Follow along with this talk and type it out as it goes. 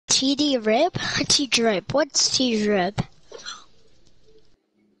TD rip? T-drip. What's T-drip?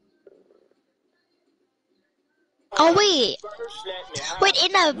 Oh wait. Wait,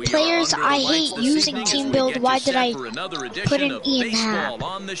 in the players I hate using team build, why did I put an E in half?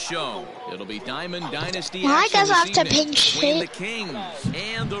 On the show. It'll be Diamond Dynasty Well, I guess I have to evening pinch between hit. the Kings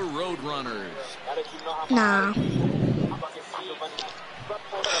and the Roadrunners. Nah.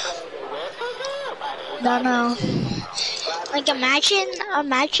 No. Like imagine.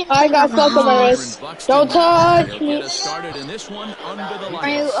 I got stuff on my wrist. Don't touch me.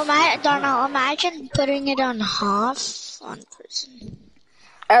 Imagine putting it on half on person.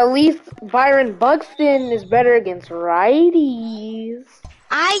 At least Byron Buxton is better against righties.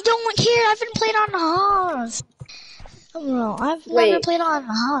 I don't care. I haven't played on half. No, I've never played on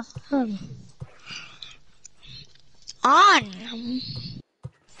half. On.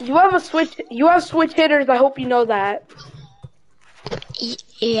 You have switch hitters. I hope you know that.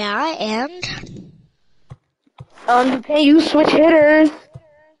 Yeah, and you can't use switch hitters.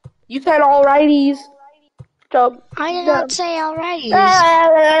 You said all righties. So, I did not say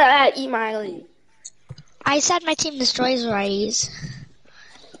alrighties. Eat my lead. I said my team destroys righties.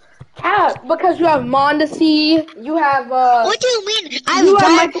 Yeah, because you have Mondesi, you have What do you mean?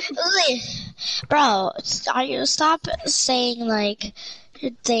 Bro, stop saying like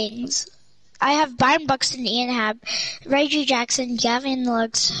things. I have Byron Buxton, Ian Happ, Reggie Jackson, Gavin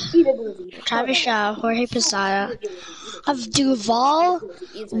Lux, Travis Shaw, Jorge Posada. I have Duval,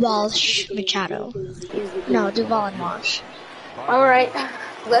 Walsh, Machado. No, Duval and Walsh. Alright,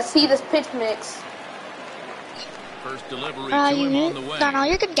 let's see this pitch mix. First delivery to him on the way. No,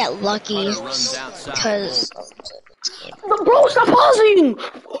 you're gonna get lucky. Because... Bro, stop pausing!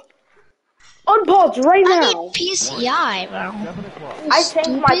 Unpause right now! I need PCI, bro. I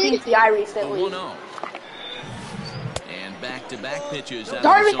changed my PCI recently. And back-to-back pitches.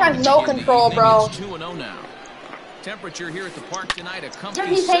 Darvish has no control, bro. 2-0 now. Temperature here at the park tonight, a comfy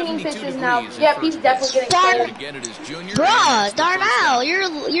he's hanging 72 pitches now. degrees. Yep, he's definitely getting cold. Bruh, Darnell,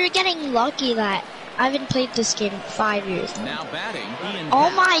 you're getting lucky that I haven't played this game in 5 years. Now batting, Ian Oh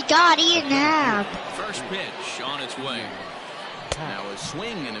Happ. my god, Ian Happ. First pitch on its way. Now a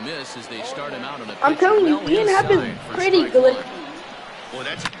swing and a miss as they start him out on a pitch. I'm telling you, Ian Happ is pretty good. Well,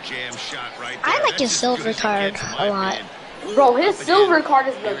 that's a jam shot right there. I like his silver card a lot. Bro, his silver card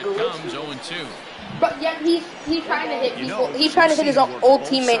is the Here it comes, glitchy. 0-2. But yeah, he's trying to hit people. He's trying to hit his old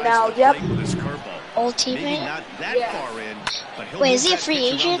teammate now. Yep. Old teammate? Yeah. Wait, is he a free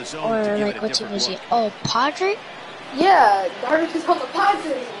agent? Or like what team is he? Oh, Padre? Yeah, Darvish is on the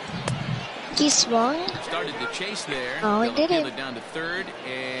Padres. He swung? Started the chase there. Oh, he did it. Down to third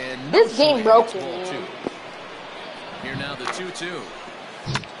and This game broke me. Here now the 2-2.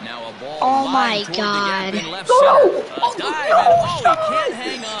 Now a ball. Oh my god. Dive and he can't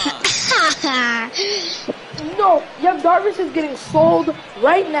hang on. No, yeah, Darvish is getting sold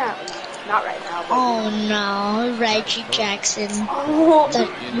right now. Not right now. But Oh no, Reggie Jackson. Oh.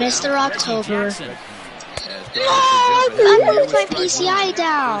 Mr. October. No, I moved my PCI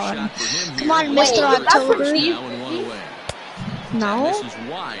down. Come on, Mr. October. No. This is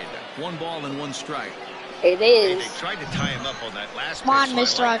wide. 1 ball and 1 strike. It is. They tried to tie him up on that last Come on, pitch, Mr.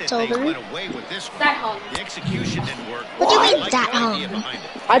 so I like that they October. went away with this one. That hung. The execution didn't work. What do you I mean like that the idea hung? behind it.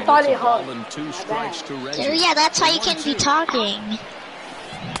 I thought it Ball hung. and 2 strikes to Reggie. Yeah, that's how you can be talking.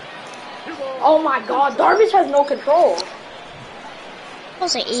 Oh my god, Darvish has no control. I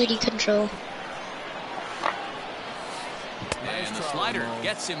was like 80 control. And the slider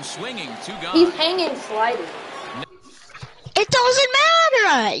gets him swinging. 2 gone. He's hanging sliding. It doesn't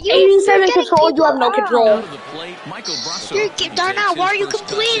matter. 87 control, you have no control. Out of the plate, Michael Brasso Darnell, why are you takes his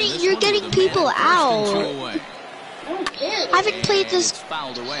first complaining? cuts in You're this getting one with a people man at out. first and 2 away. I haven't played And this. it's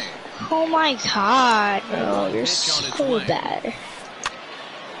fouled away. Oh my god, bro, you're so bad.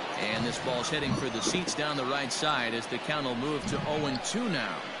 And this ball's heading for the seats down the right side as the count will move to 0-2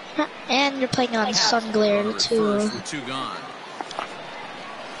 now. And you're playing on Sun Glare too. First with 2 gone.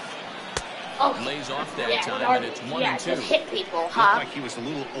 Oh, Lays off that yeah, time, and it's 1-2. yeah, just hit people, Looked huh? like he was a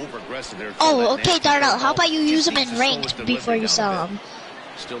little over-aggressive there. Oh, okay, Darnell. How about you use them in ranked before you sell them?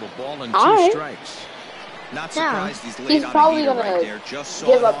 Still a ball and 2 Alright. strikes. Not Yeah. surprised he's He's laid on probably a heater gonna right there. Just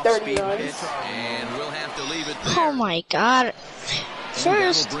give saw up an 30 off-speed runs. pitch. And we'll have to leave it there. Oh my god.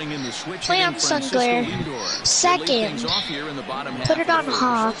 First, That'll bring in the switch play hitting on Sun Francisco Glare. Lindor. They lead Second, things off here in the bottom put half it on of the first.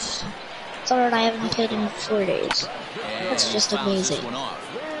 half. Third, I haven't played in 4 days. That's And just fouls this amazing. one off.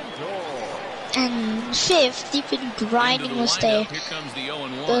 And fifth, you've been grinding Into the this day, windup. Here comes the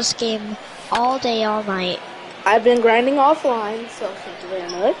 0-1. this game all day, all night. I've been grinding offline, so thank you very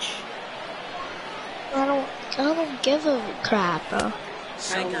much. I don't give a crap, bro.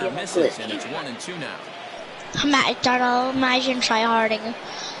 Sinker misses, and it's 1-2 now. Imagine tryharding.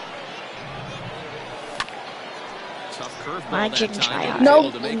 Tough curveball Imagine that time.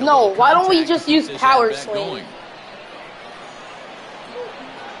 tryhard. No. Why don't we just use power swing?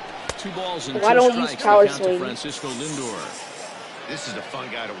 2 balls and Why 2 don't we use strikes power to count to swing? Francisco Lindor. This is a fun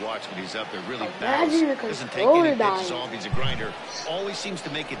guy to watch when he's up there. Really Imagine your battles. Doesn't take controller any pitches dying. off. He's a grinder. Always seems to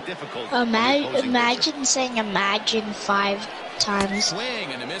make it difficult. For the opposing pitcher. Imagine saying imagine 5 times. Swing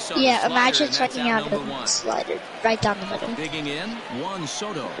and a miss on Yeah, the slider, imagine and that's swinging out out number the 1. slider right down the middle. Digging in, Juan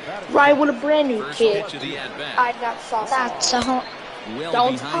Soto. Right with a brand new First kid. pitch of the at-bat. I got sauce. That's a whole. Well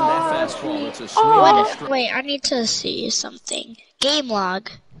Don't behind that touch fastball. me. It's a swing. Oh. and a strike. Wait, I need to see something. Game log,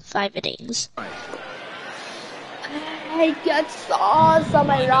 5 innings. I got sauce on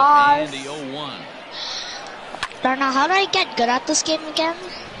my And Ross. the 0-1. Darna, how do I get good at this game again?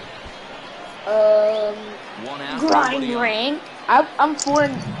 1 out. Grind nobody on. rank. I'm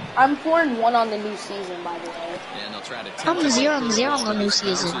 4-1 on the new season, by the way. And they'll try to I'm tempt 0-0 on the new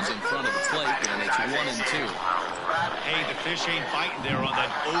season. bounces in front of the plate, and it's 1-2. Hey, the fish ain't biting there on that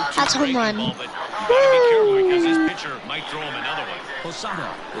 0-2 That's home breaking run. ball, but you gotta be careful because this pitcher might throw him another one. Posada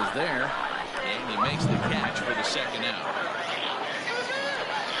is there, and he makes the catch for the second out.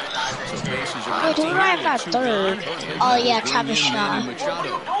 So bases are Wait, who do I have at 2 third? gone. Oh, yeah, Bring Travis in Shaw. Manny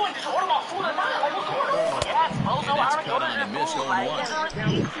Machado. And that's cut on and missed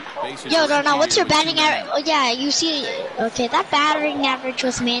 0-1. Bases Yo, are Darna, what's your empty batting with 2 average? Oh, yeah, you see. Okay, that batting average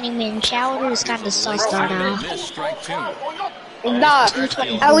with Manny Machado is kind of sus, Darna. Miss, strike 2. Nah,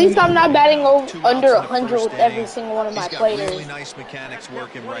 at least I'm not batting under 100 with every single one of my players. Really nice mechanics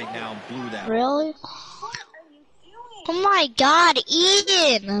working right now. Blew that. Really? Oh my god,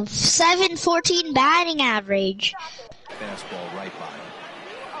 Ian! 714 batting average. Fastball right by him.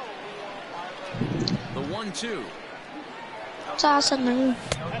 The 1-2. That's awesome. Going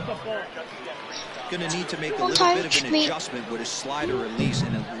to need to make a Don't little bit touch of an me. adjustment with his slider release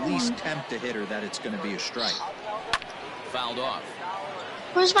and at least tempt the hitter that it's going to be a strike. Fouled off.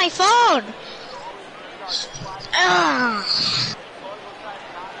 Where's my phone? Ah.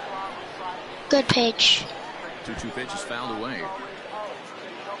 Good pitch. 2-2 pitch is fouled away.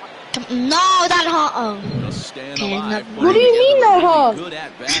 No, that oh. Just staying Okay, alive. no- What do you mean no home? Good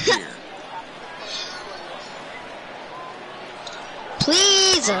at bat here.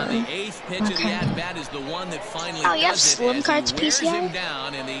 Please. The 8th pitch of the at bat is the one that finally Oh, you have does it slim as cards he wears PCI? him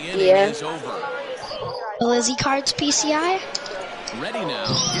down and the inning Yeah. is over. Lizzie Cards PCI? Ready now,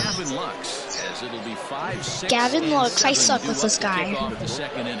 Gavin Lux, as it'll be 5, 6, Gavin and Lux, I 7 suck due with up this to guy. kick off the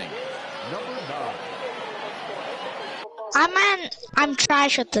second inning. I'm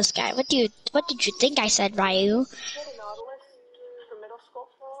trash with this guy. What did you think I said, Ryu?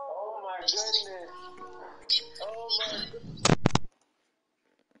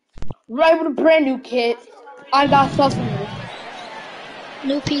 Right with a brand new kit. I got sauce on this.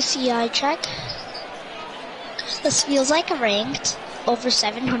 New PCI check. This feels like a ranked over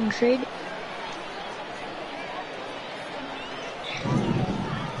 700.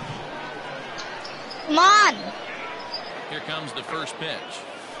 Come on! Here comes the first pitch.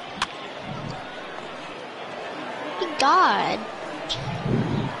 Good God.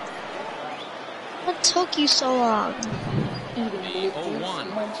 What took you so long? The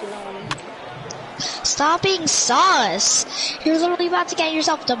 0-1. Stop being sus. You're literally about to get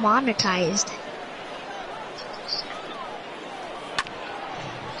yourself demonetized.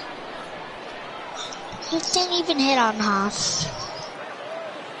 You didn't even hit on Hoff.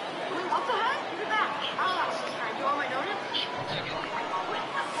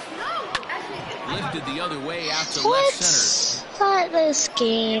 Lifted the other way out to left center. Let's start this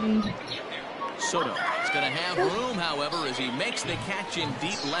game. Soto is going to have room, however, as he makes the catch in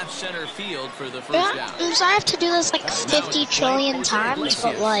deep left center field for the first out. So I have to do this like 50 trillion times,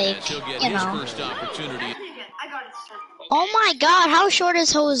 but like, He'll get you his know. first opportunity. Oh my God, how short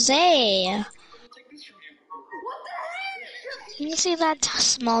is Jose? Can you see that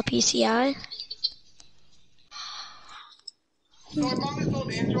small PCI? So I bought this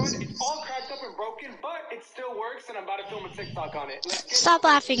old Android. It's all cracked up and broken, but it still works, and I'm about to film a TikTok on it. Let's get Stop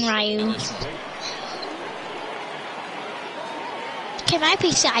laughing, Ryu. Okay, my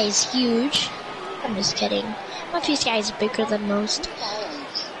PCI is huge. I'm just kidding. My PCI is bigger than most.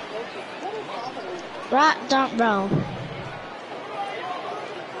 Don't row.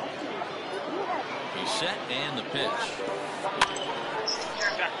 He's set and the pitch.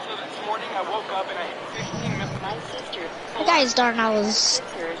 So this morning I woke up and I hit 15 missed The guys darn, I was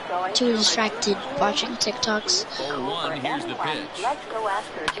too distracted watching TikToks. 0-1, here's the pitch.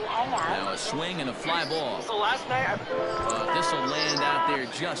 Now a swing and a fly ball. So last night, But this will land out there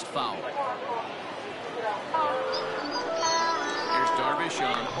just foul. Here's Darvish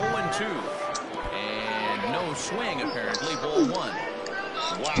on 0-2. And no swing, apparently, ball 1.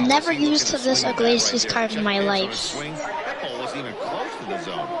 Wow, Never used to this ugliest card in my life. Swing. That ball wasn't even close to the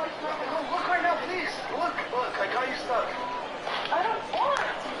zone. look right now, please. Look, I got you stuck. I don't want.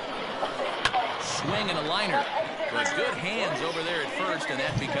 Swing and a liner. But good hands over there at first, and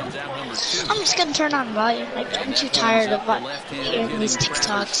that becomes out number 2. I'm just gonna turn on volume. Like, I'm too tired of hearing these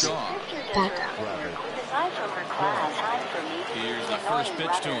TikToks background. Here's the first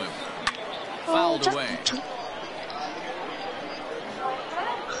pitch to him. Fouled away.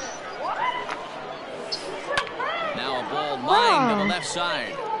 Now a ball lined to the left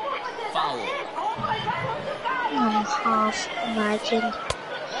side. Foul. Half, imagine.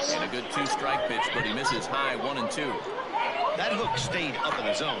 And a good 2-strike pitch, but he misses high 1-2. That hook stayed up in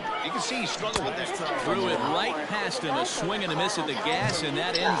the zone. You can see he struggled with this. Threw it right past him, a swing and a miss at the gas, and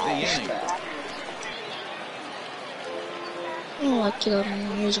that ends the inning. Lucky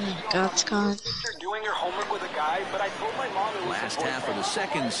I'm using my God's gone. You're doing your homework with a guy, but I told my mom it was Last half of the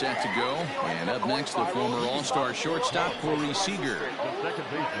second set to go. And up next, the former All-Star shortstop, Corey Seager.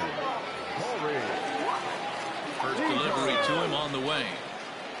 First delivery to him on the way.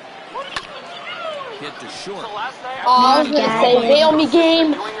 Hit to short. Oh, I was gonna say, Naomi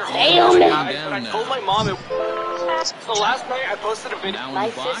game. Naomi. But I told my mom it. So last night I posted a video. My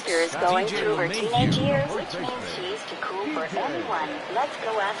sister is going through her teenage years, which means she's too cool for anyone. Let's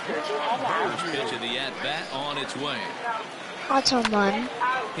go ask her to hang out. First pitch of the at-bat on its way. That's a run.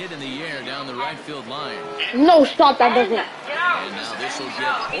 Hit in the air down the right field line. No, stop, that doesn't. And now this will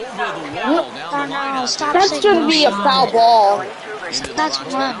get over the wall down the line. Stop That should be a foul ball. That's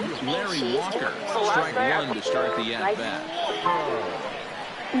one. Larry Walker, strike 1 to start the at-bat.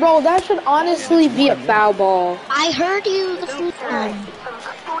 Bro, that should honestly be a foul ball. I heard you the first time.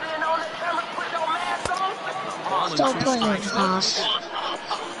 Don't play it off.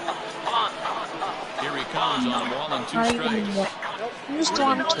 Here he comes on a ball and 2 strikes. I just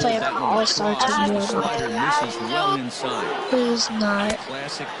wanted to play an all-star team. Slider misses well inside. Who's not?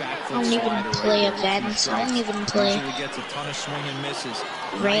 Classic back I foot don't even slider play right there. events. I don't even play Usually gets a ton of swing and misses.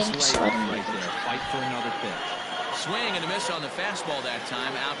 ranked. Nice layup right there. Fight for another pitch. Swing and a miss on the fastball that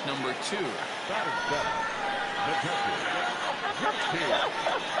time. Out number 2.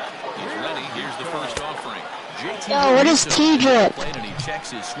 He's ready. Here's the first offering. JT Yo, what is T-Drip? and he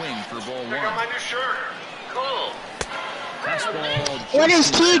checks his swing for ball 1. Check out my new shirt. Cool. What is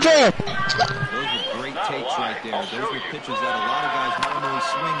T-Drip? Those are great takes right there. Those are pitches that a lot of guys normally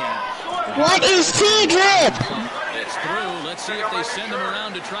swing at. What is T-Drip? It's through. Let's see if they send him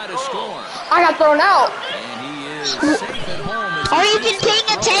around to try to score. I got thrown out. And he is safe at home. As Are you even paying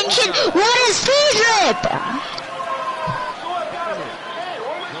attention? What is T-Drip?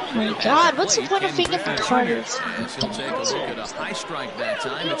 Oh my God, what's the point of thinking the Carters? As he'll take a look at a high strike that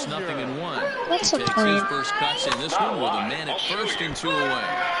time. It's 0-1. What's He the takes his point? first cuts in this one with a man at first and 2 away.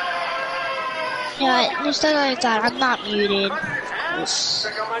 Yeah, instead like that, I'm not muted.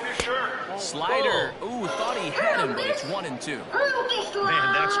 Check out my new shirt. Slider. Ooh, thought he had him, but it's 1-2.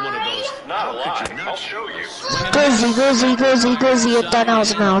 Man, that's one of those. Not a How lot. could you I'll not? show you. Glizzy, at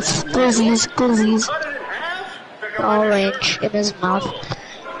Darnell's mouth. Glizzies. Cut it in half. Check out my new Orange in his mouth.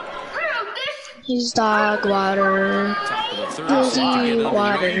 He's dog water. Top of the third. Glizzy set to get underway.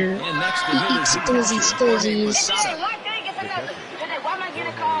 water. And next to He hit eats is glizzies.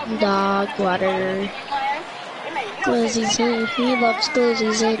 Dog water. Glizzies, he loves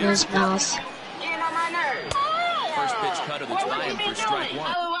glizzies in his mouth. First pitch cut of the time for strike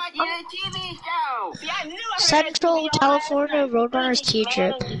 1. Central California Roadrunners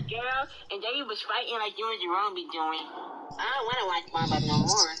T-Drip. And they was fighting like you and Jerome be doing. I don't want to watch Bob Up no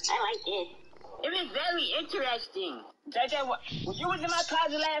more. I like this. It was very interesting. JJ, when you was in my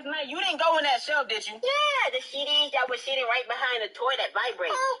closet last night, you didn't go in that shelf, did you? Yeah, the CDs that was sitting right behind the toy that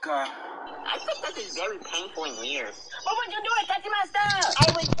vibrates. Okay. I think this is very painful and weird. What was you doing touching my stuff?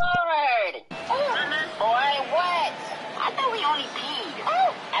 I was bored. Boy, what? I thought we only peed.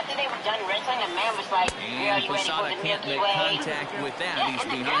 After they were done wrestling, the man was like, "Girl, And you ready for Posada the can't Milky make Way?" contact with that. He's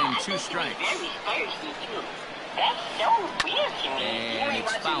and the behind guy 2 strikes. Very thirsty, too. That's so weird to me. And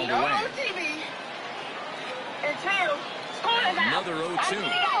it's fouled away. Another 0-2.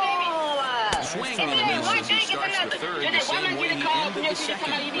 Swing and a miss as he starts the third the same way he ended the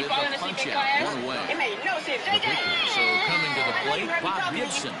second with a punch out. 1 away. It made no sense. So coming to the plate, Bob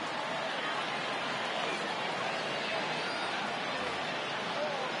Gibson.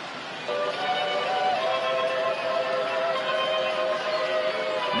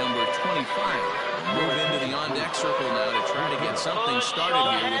 Number 25 move into the on-deck circle now to try to get something started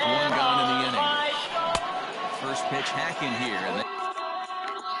here with one gone in the inning. First pitch hacking here, and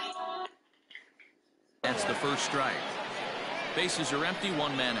that's the first strike. Bases are empty,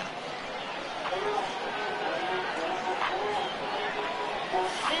 one man out.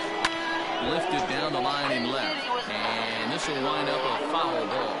 Lifted down the line in left, and this will wind up a foul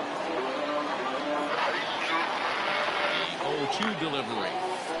ball. The 0-2 delivery.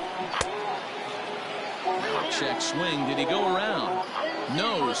 Check swing. Did he go around?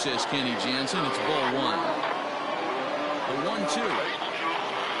 No, says Kenny Jansen. It's ball one. The 1-2.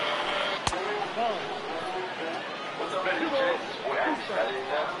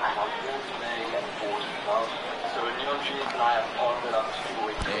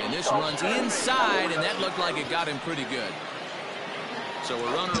 And this runs inside, and that looked like it got him pretty good. So a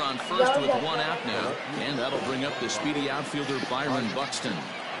runner on first with one out now, and that'll bring up the speedy outfielder Byron Buxton.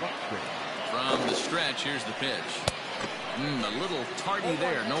 From the stretch, here's the pitch. A little tardy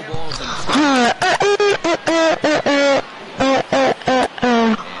there. No balls in the strike.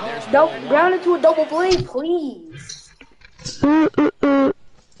 Don't ground into a double play, please. I'm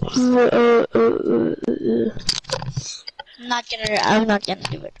not gonna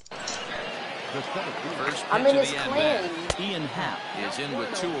do it. First I'm in his clan. Ian Happ is in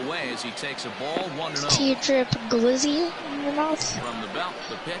with two away as he takes a ball 1-0. Teardrip glizzy in your mouth. From the belt,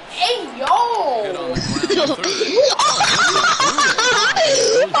 the pitch. Hey, yo! Good on the ground.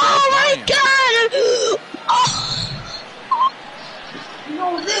 Oh my god!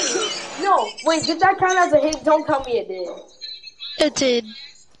 No, wait, did that count as a hit? Don't tell me it did. It did.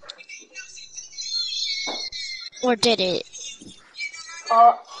 Or did it?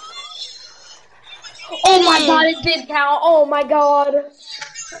 Oh my god, it did count. Oh my god.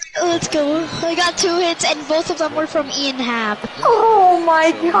 Let's go. I got 2 hits, and both of them were from Ian Happ. Oh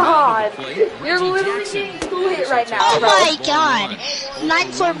my god. You're literally getting 2 hits right now. Oh my god.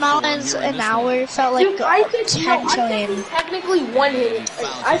 94 miles an hour felt like Dude, I should technically one hit.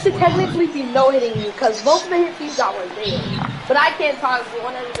 I should technically be no hitting you because both of the hits you got were there. But I can't talk for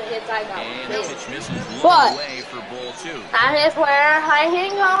one of the hits I got. But I swear, I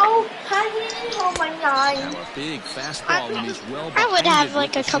hang on, my god. I would have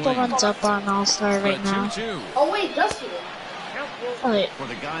like a couple runs up on All-Star right now. Oh wait, Justin. Wait.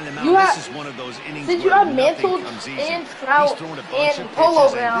 You have, since you have Mantle and Trout and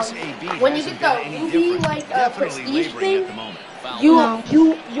Polo Ground, when you get the UV like prestige thing,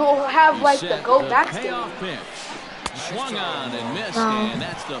 you'll have like the go back stage. Swung on and missed, and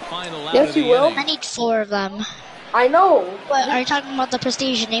that's the final out Yes, of the you will. inning. I need 4 of them. I know. What, are you talking about the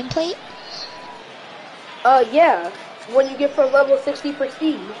prestige nameplate? Yeah. When you get from level 60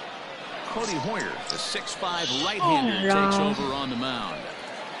 prestige. Cody Hoyer, the 6'5" right-hander, takes over on the mound.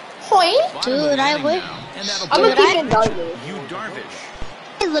 Hoy? Dude, I would. I'm gonna keep it Darvish. You Darvish.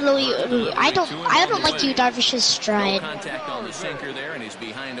 I don't like you Darvish's stride. Contact on the sinker there, and he's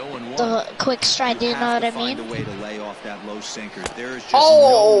behind 0-1. The quick stride, do you know what I mean? Find a way to lay off that low sinker. There is just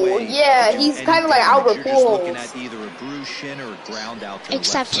Oh, no way yeah, to do he's kind of like anything. Albert You're just looking Pujols. at either a bruised shin or a ground out to the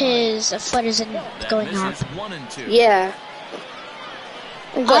Except left side. his foot isn't going up. 1-2. Yeah.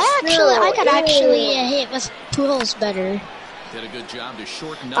 I could actually hit with Pujols better. Did a good job to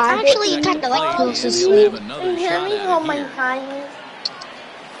shorten up. I actually kind of like Pujols' swing.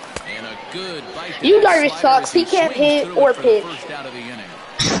 And a good bite. You Darvish sucks. He can't hit or pitch. First out of the inning.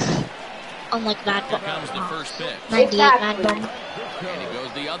 Unlike Mad Here comes the first pitch. 98 Mad And he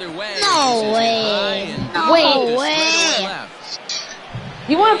goes the other way. No This is way. high and No just way. straight left.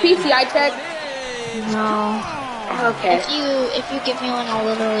 You want a PCI check? No. Okay. If you give me one, I'll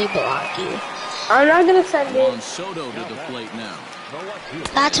literally block you. I'm not gonna send it. On Soto to the plate now.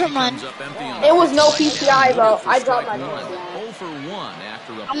 That's her one. Comes up empty on It was the no first pitch. PCI though. I dropped Strike my one. PCI. 0 for 1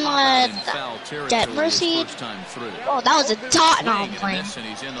 after a I'm pop gonna in foul territory get his mercy. first time through. Oh, that was a dot now I'm Swing and a playing. miss, and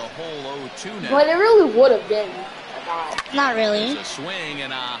he's in the hole 0-2 now. But it really would have been. Not really. It's a swing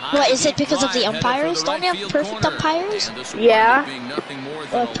and a high What, is it deep because of the drive headed for umpires? the Don't we right have field perfect corner. umpires? And this will Yeah. wind up being nothing more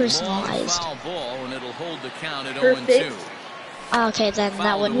than Or a long personalized. foul ball, and it'll hold the count at Perfect. 0-2. Okay, then that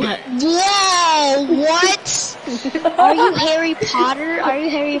Fouled wouldn't away. hurt. Whoa! What? Are you Harry Potter? Are you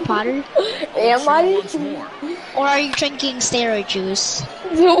Harry Potter? Am I? Once more. Or are you drinking steroid juice?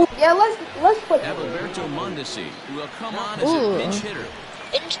 Yeah, let's put it. Alberto Mondesi will come on as Ooh. a pinch hitter.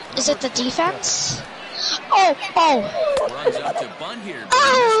 Is it the defense? Oh! Runs up to bunt here, but he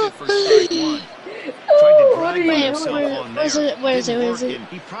missed it for strike one. Tried to What drive are you- by himself on where is there. it? Where is it? Didn't Where is work, it? and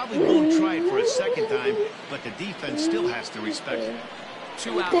he probably won't try it for a second time, but the defense still has to respect it.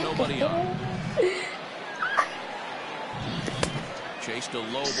 2 out, nobody on. Chased a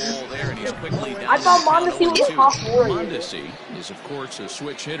low ball there, and he's quickly down. I thought Mondesi was a half warrior. Mondesi is, of course, a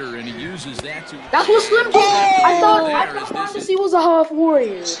switch hitter, and he uses that to. That's what Slim did. I thought Mondesi was a half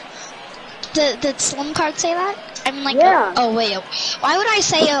warrior. Did Slim Card say that? I mean, like, yeah. Oh wait, why would I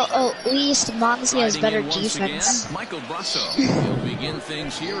say at least Mondesi has better defense? Again, Michael Brasso. He'll begin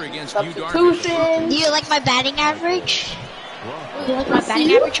things here against you, Darvish. Do you like my batting average? You like my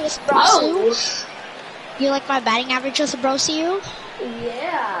batting average with Brasso? You like my batting average with Brasso?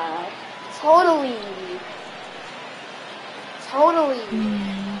 Yeah, totally.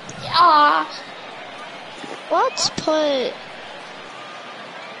 Yeah. Let's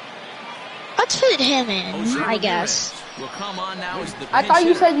put him in, I guess. Well, come on now, I thought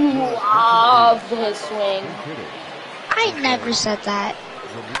you said you loved his swing. I never said that.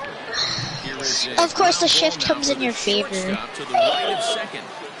 Of course, the shift comes in your favor.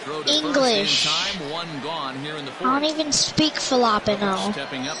 English. I don't even speak Filipino.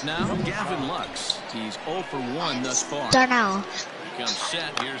 Stepping up now, Gavin Lux. He's 0 for 1 thus far. Darnell. Comes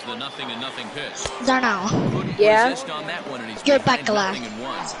set. Here's the 0-0 pitch. Darnell. Yeah. You're Becala.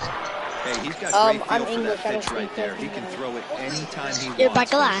 Hey, he's got great I'm feel English. for that pitch right there. He can throw it anytime he You're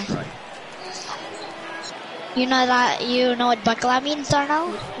wants. Becala. You know that? You know what Becala means,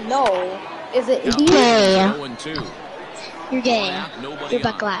 Darnell? No. Is it he? Gay. You're gay. You're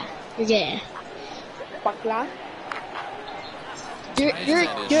Becala. You're gay. Bakla? You're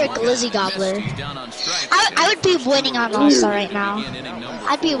a glizzy gobbler. I would be winning on All-Star right now.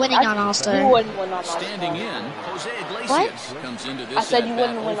 I'd be winning on All-Star. You wouldn't win on All-Star. Standing in, Jose Iglesias What? comes into this I said you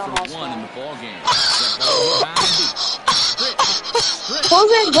wouldn't win 0 on for All-Star. 1 in the ball game.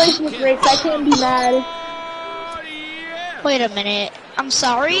 Jose Iglesias breaks. I can't be mad. Wait a minute. I'm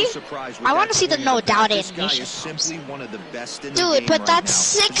sorry. I want to see the no doubt animation. Dude, but that's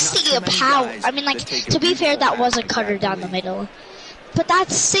 60 power. I mean, like, to be fair, that was a cutter down the middle. But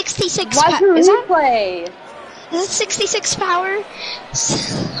that's 66 power. Is it 66 power?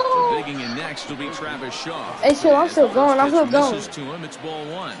 Digging in next will be Travis Shaw. Hey, so I'm still going. To him, it's ball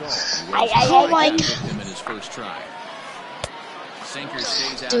 1. Oh my God. Him in his first try. Sinker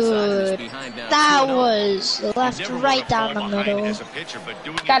stays outside, Dude, behind down that 2-0. was left right down the middle.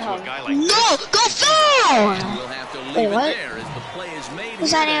 Got home. No, go foul! We'll have to leave Wait, it what? there as the play is made.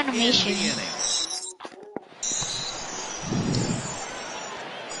 Was that animation?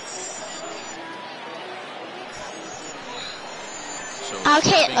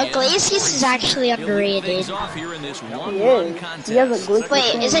 Okay, Iglesias is actually underrated. He is. He has a glitch.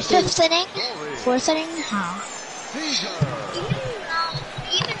 Wait, is it 5th inning? 4th inning? Huh.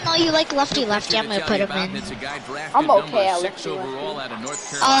 Even though you like lefty-lefty, I'm gonna put him in. I'm okay at overall out of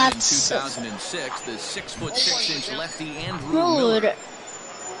North Oh, Carolina in that's 2006. The 6'6" lefty Andrew rude.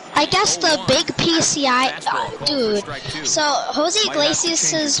 I guess the big PCI, dude. So Jose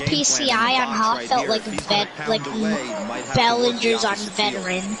Iglesias' PCI on how it felt like Bellinger's on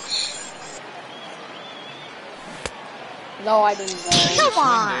veteran. No, I didn't go. Come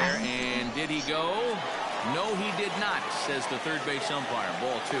on. And did he go? No, he did not, says the third base umpire.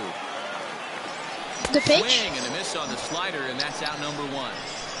 Ball 2. The pitch? Swing and a miss on the slider, and that's out number 1.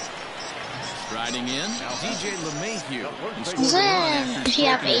 Striding in, DJ LeMahieu. Doesn't he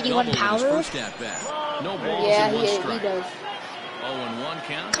have 81 power? No balls Yeah, and 1 he strike. does. 0-1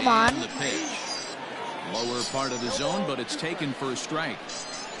 count. Come on. The pitch. Lower part of the zone, but it's taken for a strike.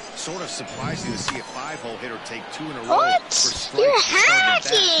 Sort of surprising to see a 5-hole hitter take 2 in a row. What? You're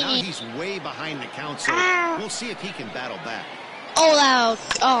hacking! Now he's way behind the count, so we'll see if he can battle back. Oh.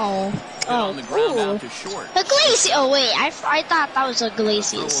 On the ground out to short. Iglesias. Oh wait, I thought that was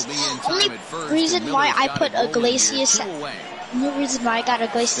Iglesias. Only reason why I put Iglesias. The reason why I got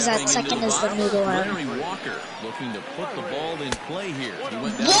Iglesias at second is the noodle arm. Walker looking to put the ball in play here. He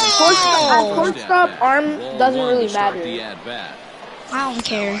went down At shortstop, arm doesn't really matter. I don't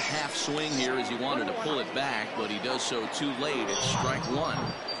care. Half swing here as he wanted to pull it back, but he does so too late. It's strike 1.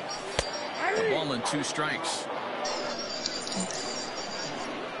 The ball and 2 strikes.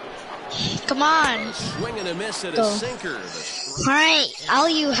 Come on. Swing and a miss at Go. a sinker. Alright, all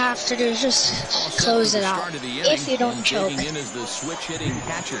you have to do is just close it out. If you don't choke. I'm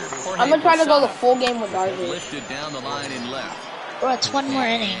gonna try to go the full game with Darvish. Lifted down the line in left. Bro, it's one more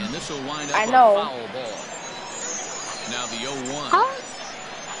inning. And this will wind up I know. a foul ball. Now the 0-1. I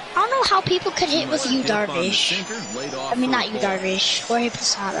don't know how people could hit with you, Darvish. I mean, not you, Darvish. Jorge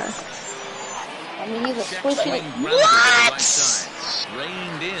Posada. I mean, he's a switching. What?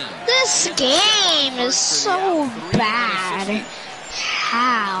 This game is so bad.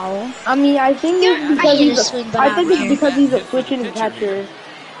 How? I mean, I think it's because he's a swing, I think it's because he's a switching catcher.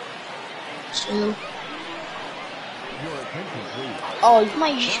 True. Oh,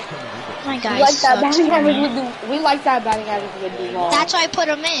 my guy. We like that batting average with we like that batting average with Duval. That's why I put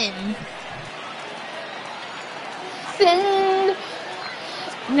him in.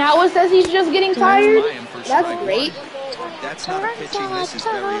 Now it says he's just getting tired. That's great. That's not a pitch he misses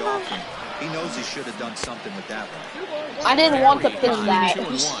very often. He knows he should have done something with that one. I didn't want to pitch that.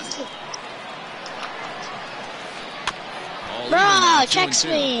 Bro, check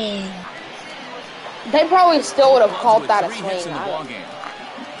swing. They probably still would have called that a swing.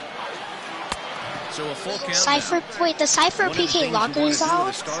 So a full count. Cypher, wait, the Cypher PK lockers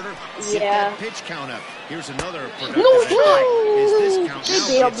out? Yeah. Pitch count up. Here's another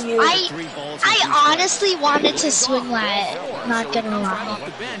I honestly wanted to swing that. Not gonna lie.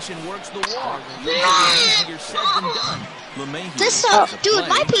 This dude,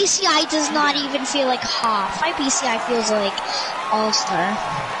 my PCI does not even feel like half. My PCI feels like all-star.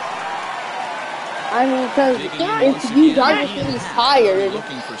 I mean, because if you Darvish is tired.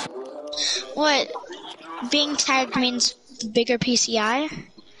 What? Being tired means bigger PCI?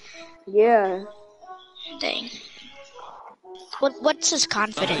 Yeah. Dang. What's his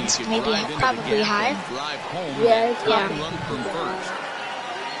confidence? Maybe probably high? Yeah.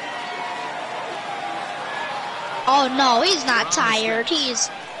 Oh no, he's not tired. He's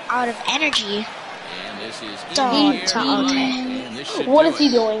out of energy. Okay. What is he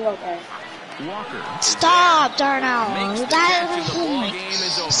doing? Okay. Stop, Darnell.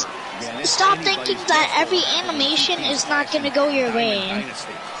 Stop thinking that every animation is not going to go your way.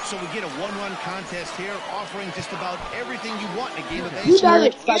 So we get a one-run contest here, offering just about everything you want in a game of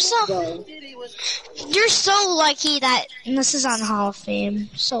baseball. You're so lucky that this is on Hall of Fame.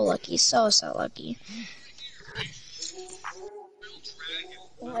 So lucky, so lucky.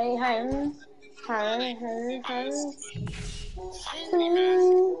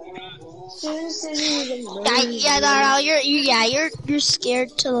 Yeah, Darnell, you're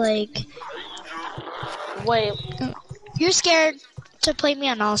scared to like. Wait. You're scared to play me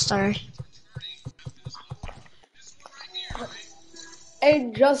on All-Star.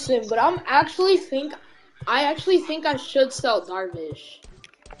 Hey Justin, but I actually think I should sell Darvish.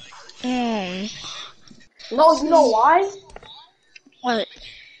 No, you know why? What?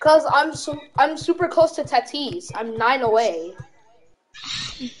 Cause I'm super close to Tatis. I'm 9 away.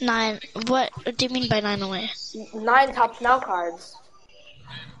 9. What do you mean by 9 away? 9 top now cards.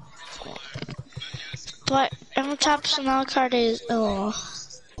 But every top now card is No,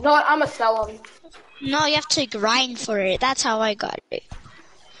 I'ma sell them. No, you have to grind for it. That's how I got it.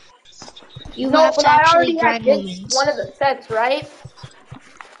 You no, have but to actually I grind already had one of the sets, right?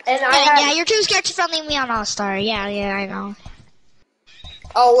 And yeah, you're too scared to friendly me on All-Star. Yeah, I know.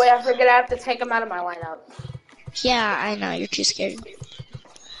 Oh wait, I forget I have to take him out of my lineup. Yeah, I know, you're too scared.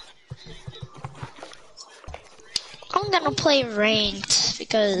 I'm gonna play ranked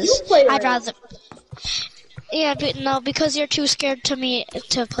because I'd rather. Yeah, but no, because you're too scared to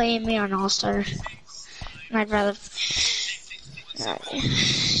play me on All-Star. And I'd rather.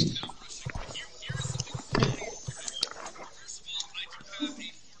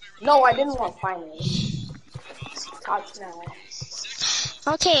 No, I didn't want finals. Tots now.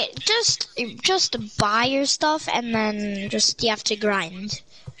 Okay, just buy your stuff and then you have to grind.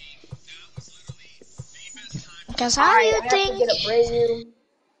 Because how do you think? Have to get a brand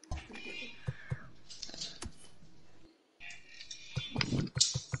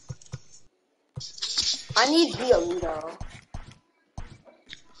I need Giolito.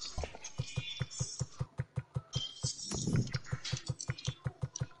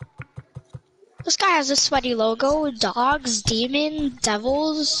 This guy has a sweaty logo. Dogs, demon,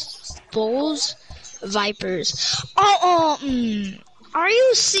 devils, bulls, vipers. Are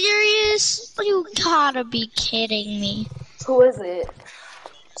you serious? You gotta be kidding me. Who is it?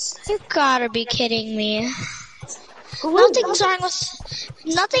 You gotta be kidding me. Nothing's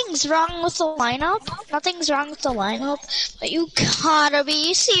wrong with the lineup. Nothing's wrong with the lineup. But you gotta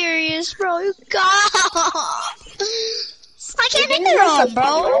be serious, bro. You gotta. I can't hit it on,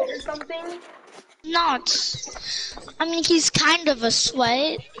 bro. Or something? Not. I mean, he's kind of a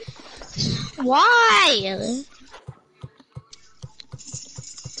sweat. Why?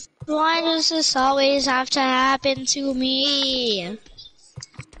 Why does this always have to happen to me?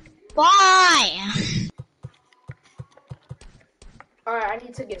 Why? Alright, I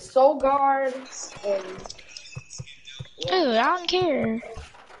need to get Soul Guard and... Yeah. Dude, I don't care.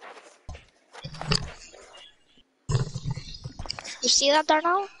 You see that,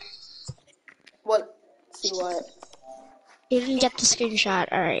 Darnell? What? See what? You didn't get the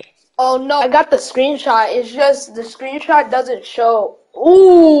screenshot. Alright. Oh no, I got the screenshot. It's just the screenshot doesn't show.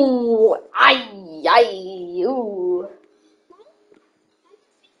 Ooh, ooh.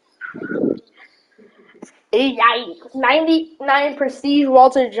 Yikes. 99 Prestige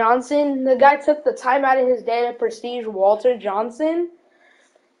Walter Johnson. The guy took the time out of his day to Prestige Walter Johnson.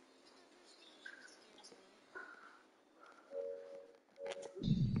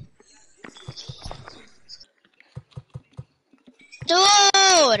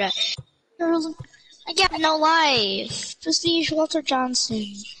 Dude! I got no life. Prestige Walter Johnson.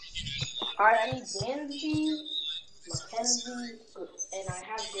 Alright, I need Dansby, Mackenzie, and I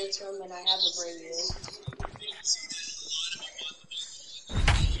have Grissom, and I have Abreu.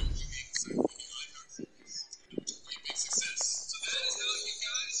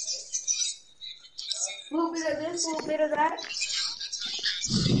 A little bit of this, a little bit of that.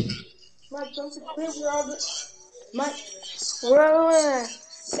 Mike, don't forget we're all the... Mike, we're all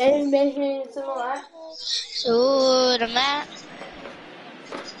maybe mentioning some of that. So, the man.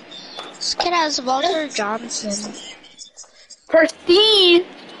 This kid has Walter Johnson. Prestige!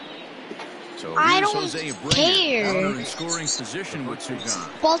 So I here's don't Jose Abreu, care. runner in scoring position with two gone.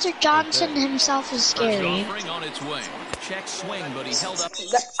 Walter Johnson himself is scary. Offering on its way. Check swing, but he held up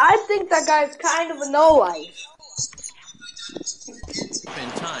I think that guy's kind of a no-life. in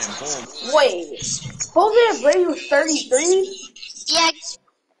time. Ball. Wait, Jose Abreu's 33? Yeah,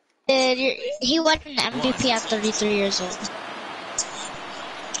 he won an MVP at 33 years old.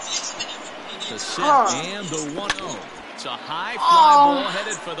 The set and the 1-0. It's a high fly ball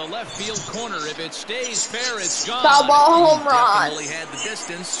headed for the left field corner. If it stays fair, it's gone. Foul ball home run. Definitely had the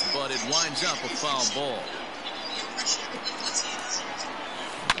distance, but it winds up a foul ball.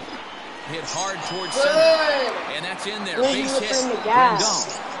 Hit hard towards center, and that's in there. Base hit.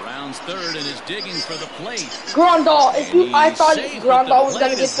 Grandal rounds third and is digging for the plate. Grandal, I thought Grandal was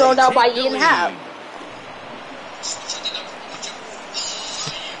going to get thrown out by Ian Happ.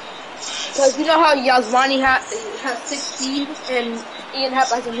 Because you know how Yasmani has 16 and Ian Happ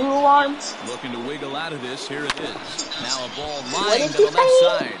has a noodle arm? Looking to wiggle out of this. Here it is. Now a ball lying to the left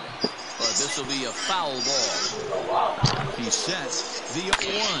side. But this will be a foul ball. He's set. The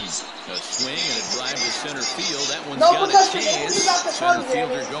 0-1. A swing and a drive to center field. That one's got a chance. Center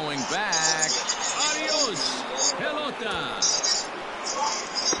fielder going back. Adios, pelota.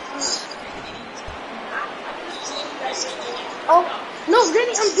 Oh, no,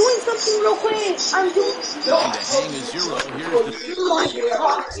 Granny, I'm doing something real quick. Trying to hang a zero. Here's the... Oh my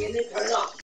God.